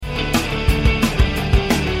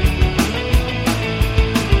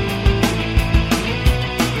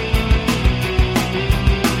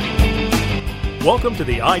Welcome to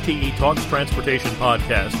the ITE Talks Transportation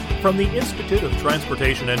Podcast from the Institute of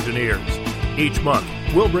Transportation Engineers. Each month,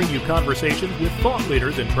 we'll bring you conversations with thought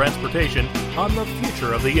leaders in transportation on the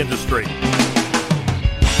future of the industry.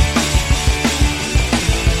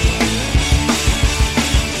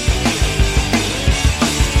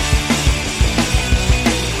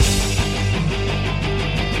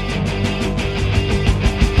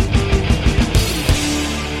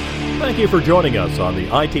 Thank you for joining us on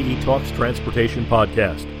the ITE Talks Transportation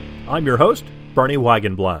Podcast. I'm your host, Bernie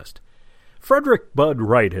Wagenblast. Frederick Bud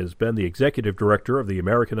Wright has been the Executive Director of the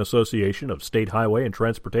American Association of State Highway and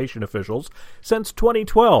Transportation Officials since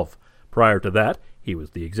 2012. Prior to that, he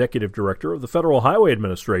was the Executive Director of the Federal Highway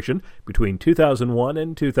Administration between 2001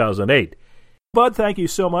 and 2008. Bud, thank you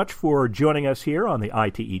so much for joining us here on the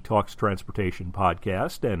ITE Talks Transportation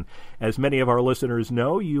Podcast. And as many of our listeners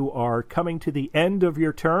know, you are coming to the end of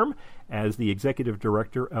your term as the Executive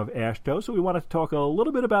Director of AASHTO. So we want to talk a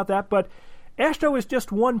little bit about that. But AASHTO is just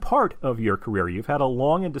one part of your career. You've had a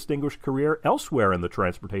long and distinguished career elsewhere in the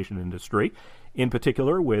transportation industry, in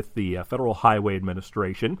particular with the Federal Highway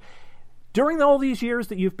Administration. During all these years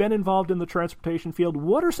that you've been involved in the transportation field,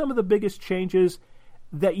 what are some of the biggest changes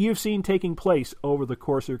that you've seen taking place over the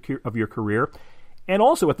course of your career? And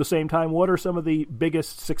also, at the same time, what are some of the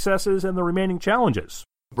biggest successes and the remaining challenges?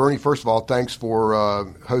 Bernie, first of all, thanks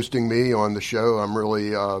for hosting me on the show. I'm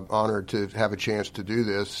really honored to have a chance to do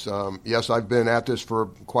this. Yes, I've been at this for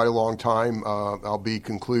quite a long time. I'll be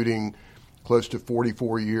concluding close to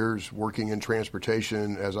 44 years working in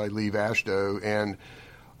transportation as I leave AASHTO, and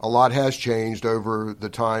a lot has changed over the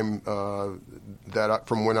time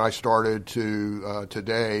from when I started to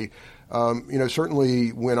today.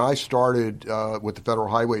 Certainly when I started with the Federal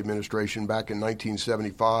Highway Administration back in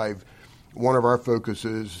 1975, one of our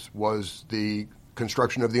focuses was the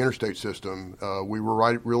construction of the interstate system. We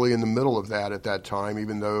were really in the middle of that at that time,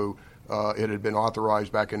 even though it had been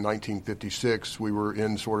authorized back in 1956. We were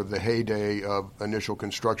in sort of the heyday of initial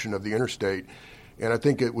construction of the interstate. And I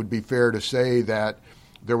think it would be fair to say that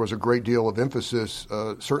there was a great deal of emphasis,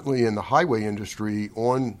 certainly in the highway industry,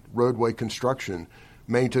 on roadway construction.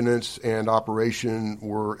 Maintenance and operation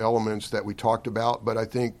were elements that we talked about, but I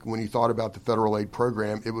think when you thought about the federal aid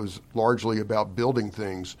program, it was largely about building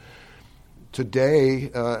things.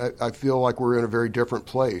 Today, I feel like we're in a very different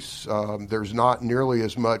place. There's not nearly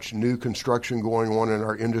as much new construction going on in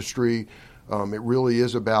our industry. It really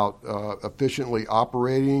is about efficiently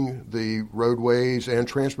operating the roadways and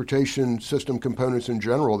transportation system components in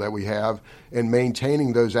general that we have and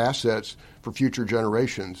maintaining those assets for future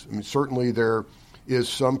generations. I mean, certainly there is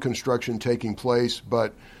some construction taking place,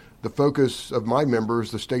 but the focus of my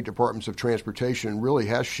members, the state departments of transportation, really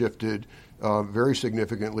has shifted very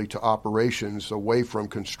significantly to operations away from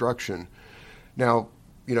construction. Now,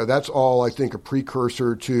 that's all, I think, a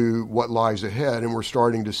precursor to what lies ahead, and we're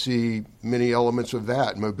starting to see many elements of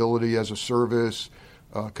that. Mobility as a service,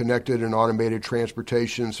 connected and automated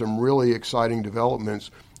transportation, some really exciting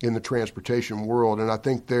developments in the transportation world, and I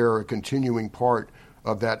think they're a continuing part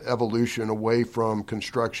of that evolution away from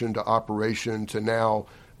construction to operation to now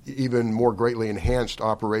even more greatly enhanced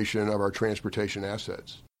operation of our transportation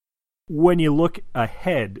assets. When you look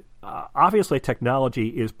ahead, obviously technology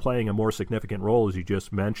is playing a more significant role, as you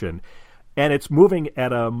just mentioned, and it's moving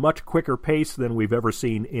at a much quicker pace than we've ever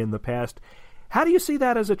seen in the past. How do you see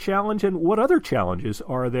that as a challenge, and what other challenges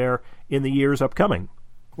are there in the years upcoming?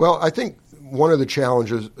 Well, I think one of the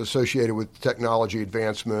challenges associated with technology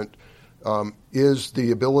advancement is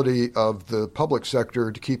the ability of the public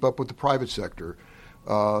sector to keep up with the private sector.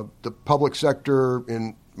 The public sector,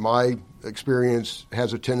 in my experience,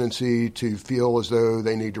 has a tendency to feel as though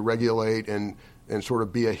they need to regulate and sort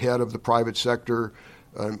of be ahead of the private sector.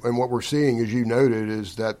 And what we're seeing, as you noted,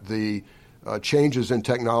 is that the changes in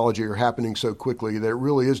technology are happening so quickly that it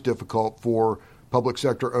really is difficult for public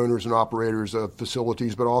sector owners and operators of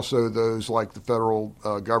facilities, but also those like the federal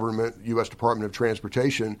government, U.S. Department of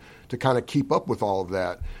Transportation, to kind of keep up with all of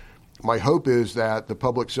that. My hope is that the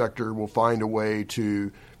public sector will find a way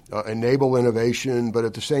to enable innovation, but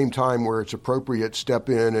at the same time, where it's appropriate, step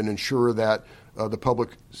in and ensure that the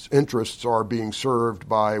public's interests are being served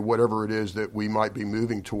by whatever it is that we might be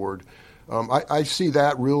moving toward. I see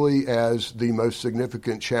that really as the most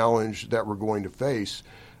significant challenge that we're going to face.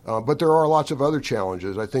 But there are lots of other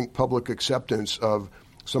challenges. I think public acceptance of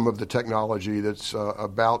some of the technology that's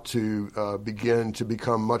about to begin to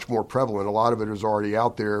become much more prevalent. A lot of it is already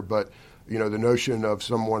out there, but The notion of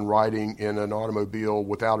someone riding in an automobile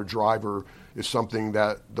without a driver is something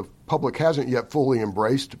that the public hasn't yet fully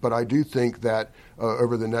embraced, but I do think that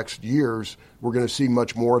over the next years, we're going to see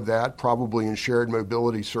much more of that, probably in shared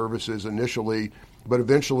mobility services initially, but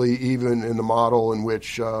eventually even in the model in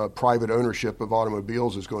which private ownership of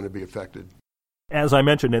automobiles is going to be affected. As I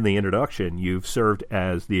mentioned in the introduction, you've served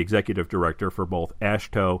as the executive director for both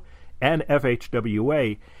AASHTO and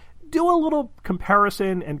FHWA. Do a little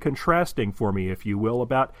comparison and contrasting for me, if you will,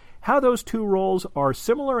 about how those two roles are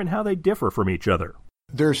similar and how they differ from each other.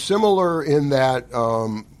 They're similar in that,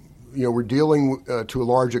 we're dealing to a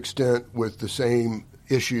large extent with the same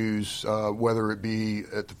issues, whether it be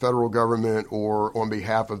at the federal government or on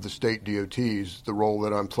behalf of the state DOTs, the role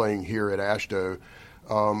that I'm playing here at AASHTO.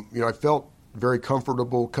 I felt very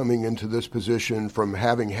comfortable coming into this position from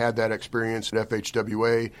having had that experience at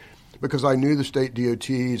FHWA because I knew the state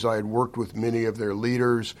DOTs. I had worked with many of their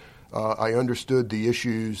leaders. I understood the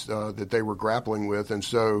issues that they were grappling with. And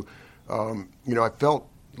so, I felt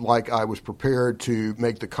like I was prepared to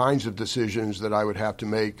make the kinds of decisions that I would have to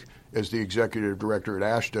make as the executive director at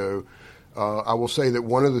AASHTO. I will say that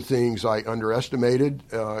one of the things I underestimated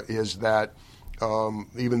is that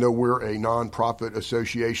even though we're a nonprofit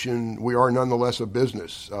association, we are nonetheless a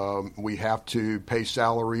business. We have to pay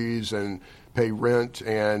salaries and pay rent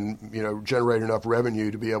and, generate enough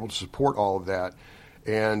revenue to be able to support all of that.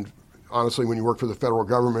 And honestly, when you work for the federal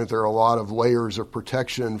government, there are a lot of layers of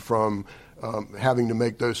protection from having to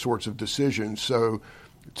make those sorts of decisions. So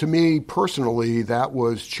to me personally, that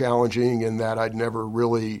was challenging in that I'd never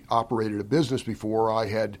really operated a business before. I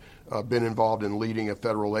had been involved in leading a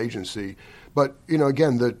federal agency. But,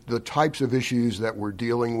 again, the types of issues that we're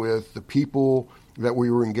dealing with, the people that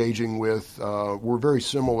we were engaging with were very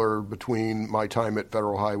similar between my time at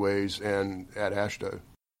Federal Highways and at AASHTO.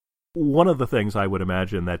 One of the things I would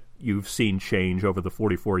imagine that you've seen change over the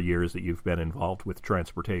 44 years that you've been involved with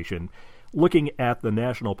transportation, looking at the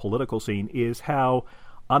national political scene, is how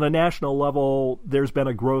on a national level there's been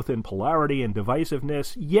a growth in polarity and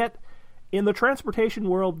divisiveness, yet in the transportation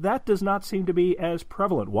world, that does not seem to be as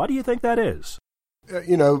prevalent. Why do you think that is?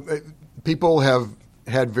 People have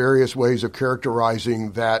had various ways of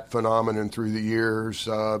characterizing that phenomenon through the years.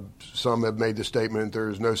 Some have made the statement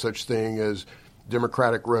there's no such thing as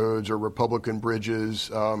Democratic roads or Republican bridges.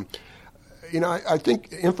 I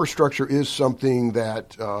think infrastructure is something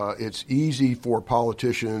that it's easy for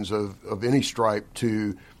politicians of any stripe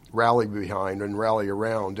to rally behind and rally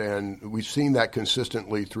around, and we've seen that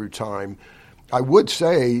consistently through time. I would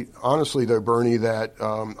say, honestly, though, Bernie, that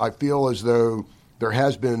I feel as though there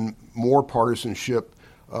has been more partisanship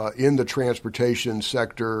in the transportation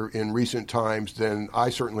sector in recent times than I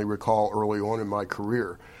certainly recall early on in my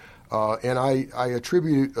career. And I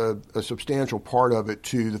attribute a substantial part of it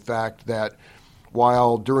to the fact that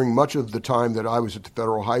while during much of the time that I was at the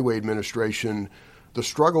Federal Highway Administration, the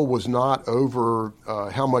struggle was not over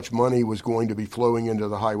how much money was going to be flowing into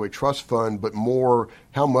the Highway Trust Fund, but more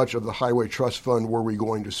how much of the Highway Trust Fund were we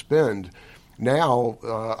going to spend. Now,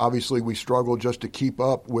 obviously, we struggle just to keep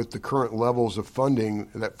up with the current levels of funding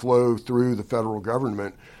that flow through the federal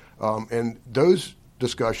government. And those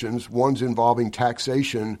discussions, ones involving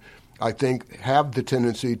taxation, I think have the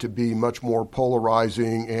tendency to be much more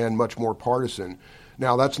polarizing and much more partisan.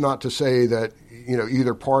 Now, that's not to say that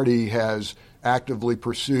either party has actively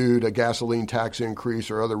pursued a gasoline tax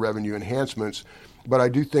increase or other revenue enhancements, but I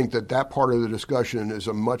do think that part of the discussion is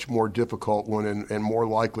a much more difficult one and more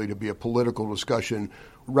likely to be a political discussion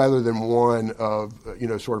rather than one of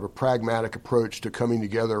sort of a pragmatic approach to coming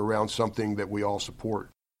together around something that we all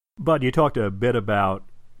support. Bud, you talked a bit about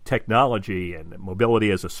technology and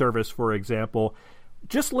mobility as a service, for example.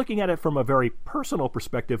 Just looking at it from a very personal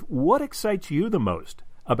perspective, what excites you the most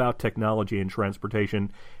about technology and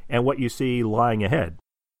transportation and what you see lying ahead?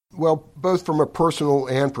 Well, both from a personal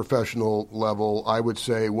and professional level, I would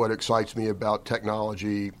say what excites me about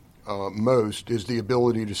technology most is the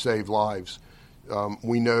ability to save lives.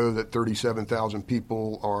 We know that 37,000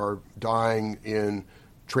 people are dying in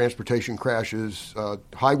transportation crashes,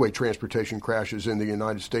 highway transportation crashes in the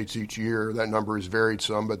United States each year. That number has varied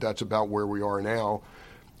some, but that's about where we are now.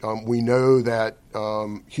 We know that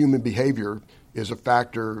human behavior is a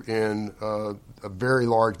factor in a very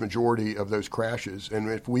large majority of those crashes. And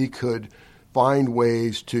if we could find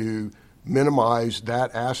ways to minimize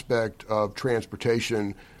that aspect of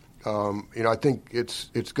transportation, I think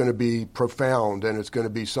it's going to be profound, and it's going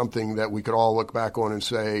to be something that we could all look back on and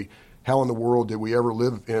say, how in the world did we ever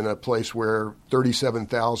live in a place where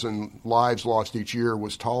 37,000 lives lost each year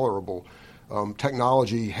was tolerable?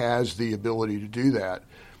 Technology has the ability to do that.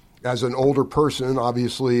 As an older person,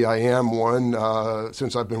 obviously I am one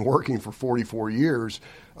since I've been working for 44 years,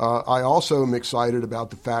 I also am excited about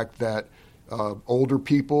the fact that older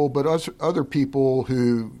people, but other people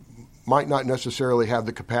who might not necessarily have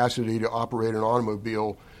the capacity to operate an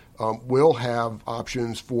automobile will have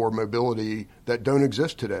options for mobility that don't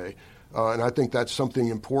exist today. And I think that's something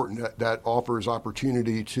important that offers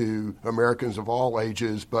opportunity to Americans of all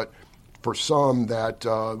ages, but for some that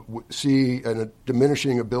see a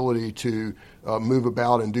diminishing ability to move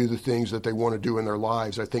about and do the things that they want to do in their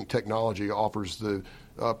lives, I think technology offers the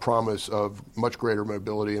promise of much greater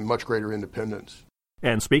mobility and much greater independence.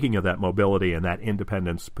 And speaking of that mobility and that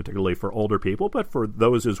independence, particularly for older people, but for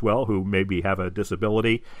those as well who maybe have a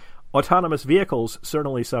disability, autonomous vehicles,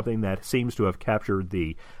 certainly something that seems to have captured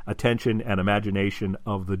the attention and imagination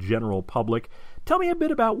of the general public. Tell me a bit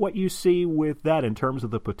about what you see with that in terms of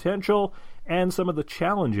the potential and some of the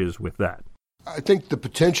challenges with that. I think the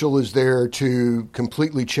potential is there to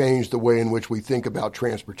completely change the way in which we think about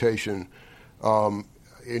transportation.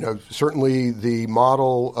 Certainly the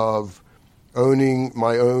model of owning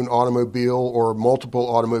my own automobile or multiple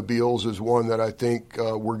automobiles is one that I think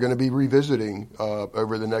we're going to be revisiting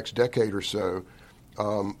over the next decade or so.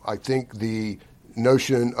 I think the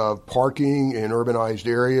notion of parking in urbanized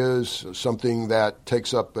areas, something that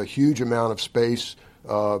takes up a huge amount of space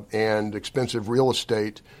and expensive real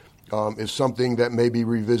estate, is something that may be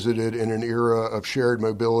revisited in an era of shared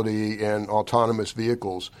mobility and autonomous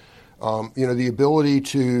vehicles. The ability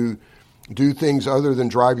to do things other than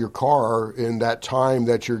drive your car in that time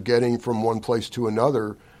that you're getting from one place to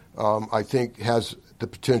another, I think has the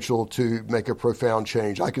potential to make a profound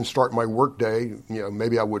change. I can start my workday,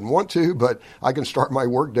 maybe I wouldn't want to, but I can start my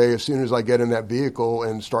workday as soon as I get in that vehicle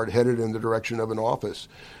and start headed in the direction of an office.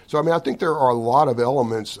 So, I think there are a lot of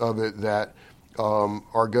elements of it that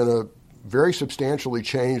are going to very substantially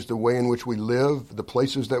change the way in which we live, the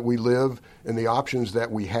places that we live, and the options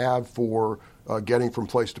that we have for getting from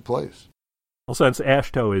place to place. Well, since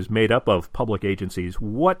AASHTO is made up of public agencies,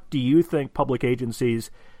 what do you think public agencies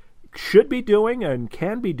should be doing and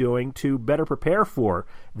can be doing to better prepare for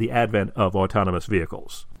the advent of autonomous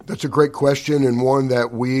vehicles? That's a great question, and one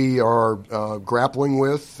that we are grappling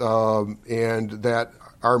with and that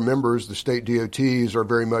our members, the state DOTs, are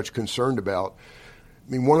very much concerned about.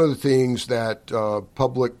 One of the things that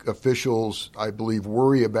public officials, I believe,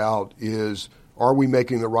 worry about is, are we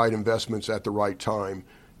making the right investments at the right time?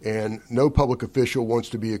 And no public official wants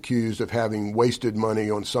to be accused of having wasted money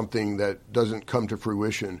on something that doesn't come to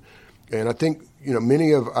fruition. And I think,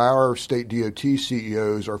 many of our state DOT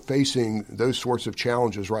CEOs are facing those sorts of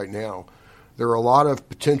challenges right now. There are a lot of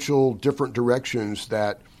potential different directions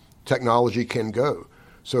that technology can go.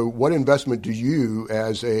 So what investment do you,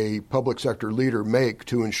 as a public sector leader, make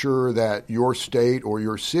to ensure that your state or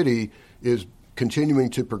your city is continuing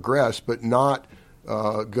to progress, but not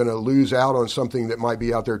going to lose out on something that might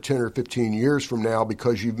be out there 10 or 15 years from now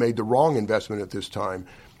because you've made the wrong investment at this time?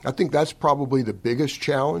 I think that's probably the biggest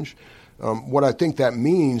challenge. What I think that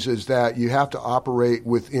means is that you have to operate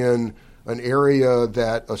within an area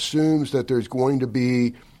that assumes that there's going to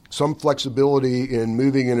be some flexibility in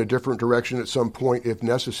moving in a different direction at some point if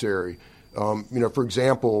necessary. For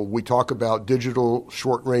example, we talk about digital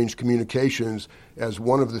short-range communications as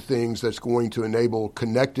one of the things that's going to enable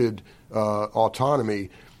connected autonomy,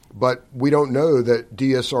 but we don't know that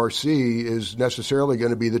DSRC is necessarily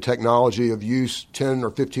going to be the technology of use 10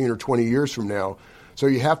 or 15 or 20 years from now. So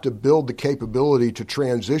you have to build the capability to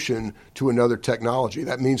transition to another technology.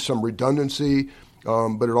 That means some redundancy,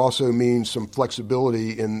 but it also means some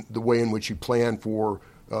flexibility in the way in which you plan for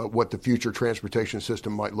what the future transportation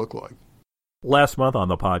system might look like. Last month on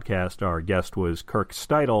the podcast, our guest was Kirk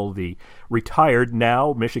Steidel, the retired,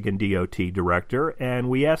 now Michigan DOT director, and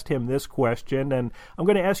we asked him this question, and I'm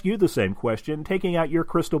going to ask you the same question. Taking out your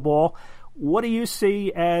crystal ball, what do you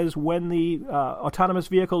see as when the autonomous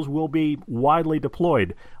vehicles will be widely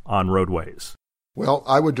deployed on roadways? Well,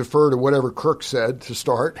 I would defer to whatever Kirk said to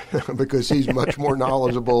start because he's much more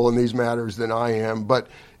knowledgeable in these matters than I am. But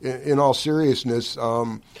in all seriousness,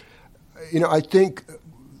 I think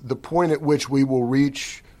the point at which we will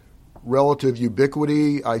reach relative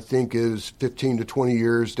ubiquity, I think, is 15 to 20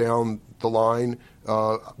 years down the line.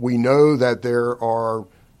 We know that there are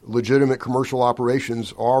legitimate commercial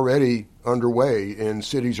operations already underway in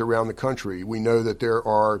cities around the country. We know that there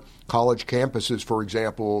are college campuses, for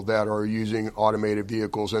example, that are using automated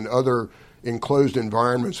vehicles and other enclosed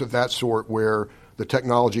environments of that sort where the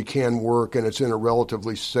technology can work and it's in a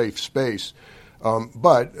relatively safe space.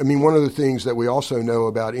 But one of the things that we also know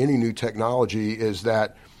about any new technology is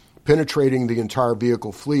that penetrating the entire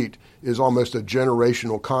vehicle fleet is almost a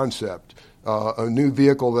generational concept. A new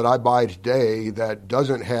vehicle that I buy today that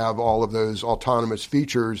doesn't have all of those autonomous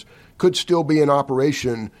features could still be in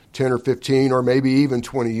operation 10 or 15 or maybe even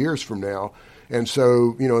 20 years from now. And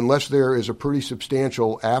so, unless there is a pretty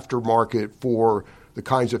substantial aftermarket for the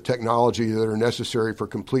kinds of technology that are necessary for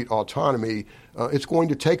complete autonomy, it's going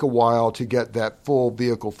to take a while to get that full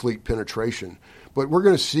vehicle fleet penetration. But we're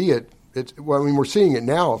going to see it. We're seeing it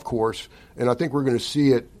now, of course, and I think we're going to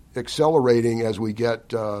see it accelerating as we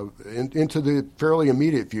get into the fairly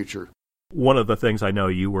immediate future. One of the things I know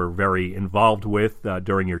you were very involved with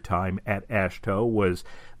during your time at AASHTO was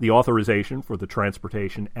the authorization for the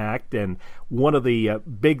Transportation Act, and one of the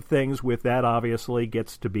big things with that obviously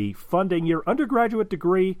gets to be funding. Your undergraduate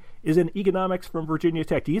degree is in economics from Virginia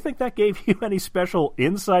Tech. Do you think that gave you any special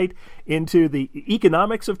insight into the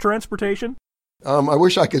economics of transportation? I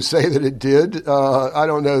wish I could say that it did. I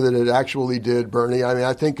don't know that it actually did, Bernie. I mean,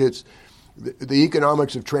 I think it's the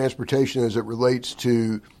economics of transportation as it relates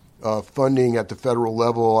to funding at the federal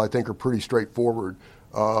level, I think, are pretty straightforward.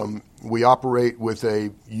 We operate with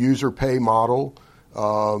a user pay model.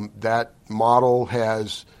 That model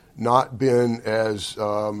has not been as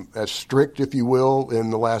strict, if you will, in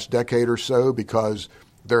the last decade or so because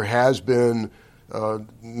there has been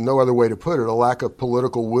no other way to put it, a lack of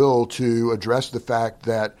political will to address the fact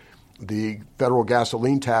that the federal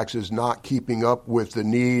gasoline tax is not keeping up with the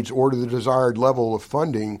needs or to the desired level of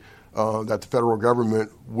funding that the federal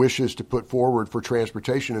government wishes to put forward for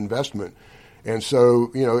transportation investment. And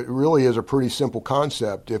so, it really is a pretty simple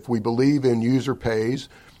concept. If we believe in user pays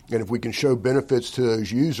and if we can show benefits to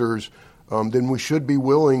those users, then we should be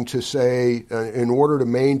willing to say, in order to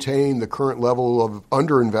maintain the current level of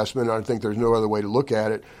underinvestment, I think there's no other way to look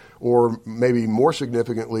at it, or maybe more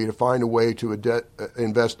significantly, to find a way to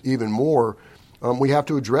invest even more, we have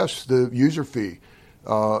to address the user fee.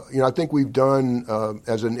 I think we've done,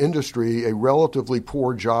 as an industry, a relatively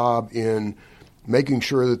poor job in making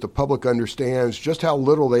sure that the public understands just how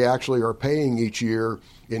little they actually are paying each year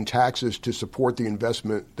in taxes to support the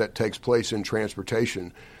investment that takes place in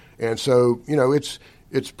transportation. And so,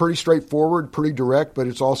 it's pretty straightforward, pretty direct, but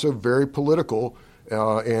it's also very political.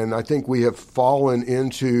 And I think we have fallen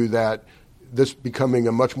into this becoming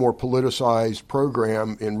a much more politicized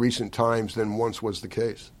program in recent times than once was the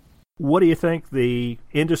case. What do you think the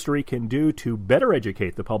industry can do to better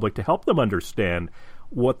educate the public to help them understand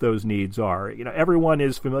what those needs are? Everyone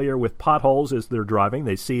is familiar with potholes as they're driving.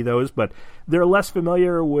 They see those, but they're less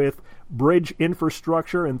familiar with bridge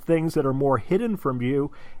infrastructure and things that are more hidden from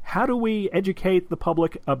view. How do we educate the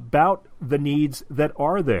public about the needs that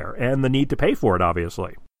are there and the need to pay for it,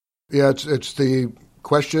 obviously? Yeah, it's the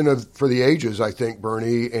question for the ages, I think,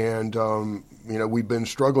 Bernie, and we've been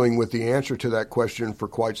struggling with the answer to that question for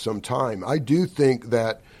quite some time. I do think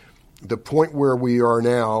that the point where we are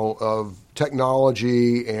now of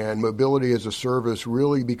technology and mobility as a service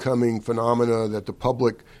really becoming phenomena that the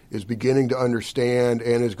public is beginning to understand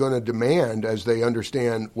and is going to demand as they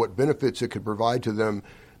understand what benefits it could provide to them,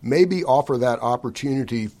 maybe offer that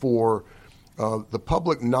opportunity for the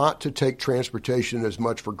public not to take transportation as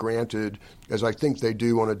much for granted as I think they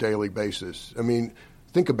do on a daily basis. I mean,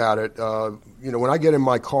 think about it. When I get in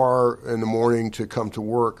my car in the morning to come to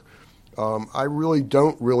work, I really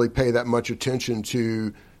don't pay that much attention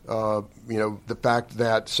to the fact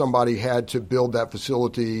that somebody had to build that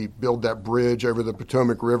facility, build that bridge over the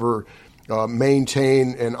Potomac River,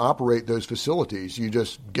 maintain and operate those facilities. You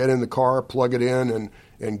just get in the car, plug it in,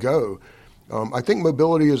 and go. I think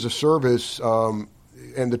mobility as a service and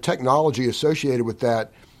the technology associated with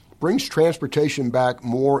that brings transportation back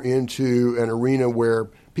more into an arena where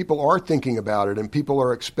people are thinking about it and people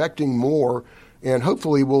are expecting more, and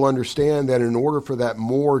hopefully we'll understand that in order for that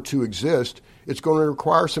more to exist, it's going to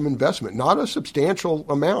require some investment, not a substantial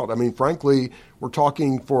amount. I mean, frankly, we're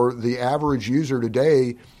talking for the average user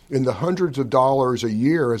today in the hundreds of dollars a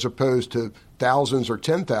year as opposed to thousands or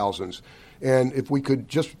 10,000s. And if we could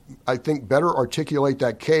just, I think, better articulate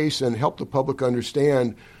that case and help the public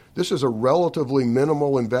understand this is a relatively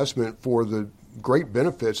minimal investment for the great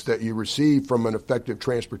benefits that you receive from an effective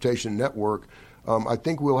transportation network, I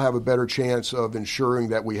think we'll have a better chance of ensuring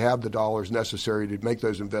that we have the dollars necessary to make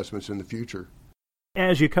those investments in the future.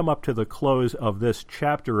 As you come up to the close of this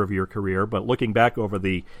chapter of your career, but looking back over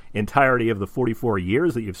the entirety of the 44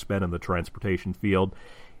 years that you've spent in the transportation field,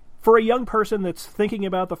 for a young person that's thinking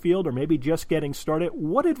about the field or maybe just getting started,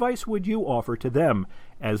 what advice would you offer to them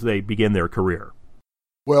as they begin their career?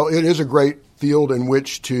 Well, it is a great field in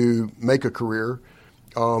which to make a career.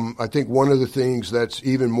 I think one of the things that's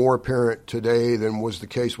even more apparent today than was the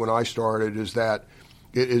case when I started is that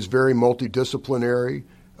It is very multidisciplinary.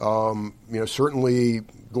 Certainly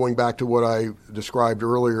going back to what I described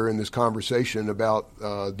earlier in this conversation about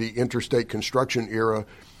the interstate construction era,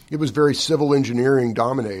 it was very civil engineering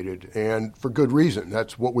dominated, and for good reason.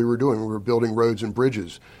 That's what we were doing. We were building roads and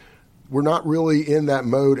bridges. We're not really in that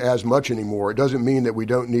mode as much anymore. It doesn't mean that we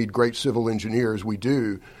don't need great civil engineers. We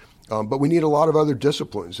do. But we need a lot of other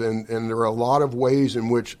disciplines, and there are a lot of ways in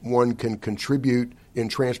which one can contribute in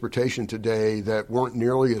transportation today that weren't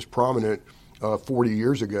nearly as prominent 40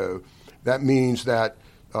 years ago. That means that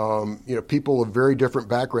people of very different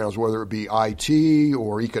backgrounds, whether it be IT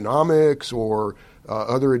or economics or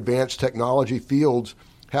other advanced technology fields,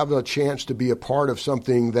 have a chance to be a part of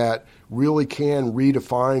something that really can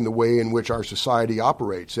redefine the way in which our society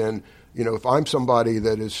operates. And, if I'm somebody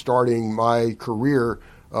that is starting my career,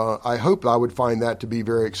 I hope I would find that to be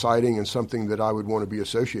very exciting and something that I would want to be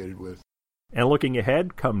associated with. And looking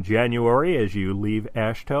ahead, come January, as you leave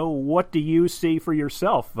AASHTO, what do you see for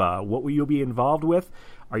yourself? What will you be involved with?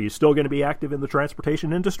 Are you still going to be active in the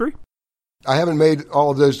transportation industry? I haven't made all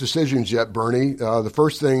of those decisions yet, Bernie. The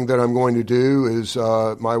first thing that I'm going to do is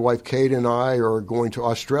my wife Kate and I are going to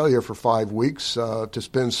Australia for 5 weeks to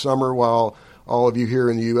spend summer while all of you here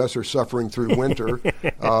in the U.S. are suffering through winter,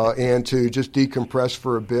 and to just decompress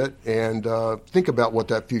for a bit and think about what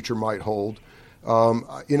that future might hold.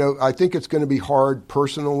 I think it's going to be hard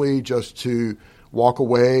personally just to walk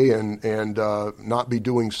away and not be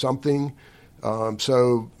doing something.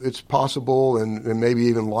 So it's possible and maybe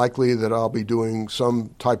even likely that I'll be doing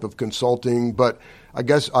some type of consulting. But I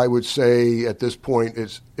guess I would say at this point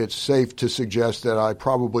it's safe to suggest that I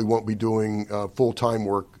probably won't be doing full-time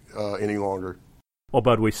work any longer. Well,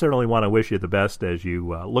 Bud, we certainly want to wish you the best as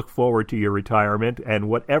you look forward to your retirement and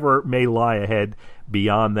whatever may lie ahead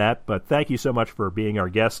beyond that. But thank you so much for being our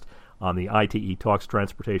guest on the ITE Talks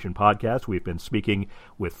Transportation podcast. We've been speaking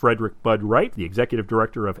with Frederick Bud Wright, the Executive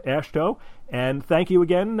Director of AASHTO. And thank you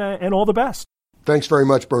again, and all the best. Thanks very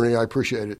much, Bernie. I appreciate it.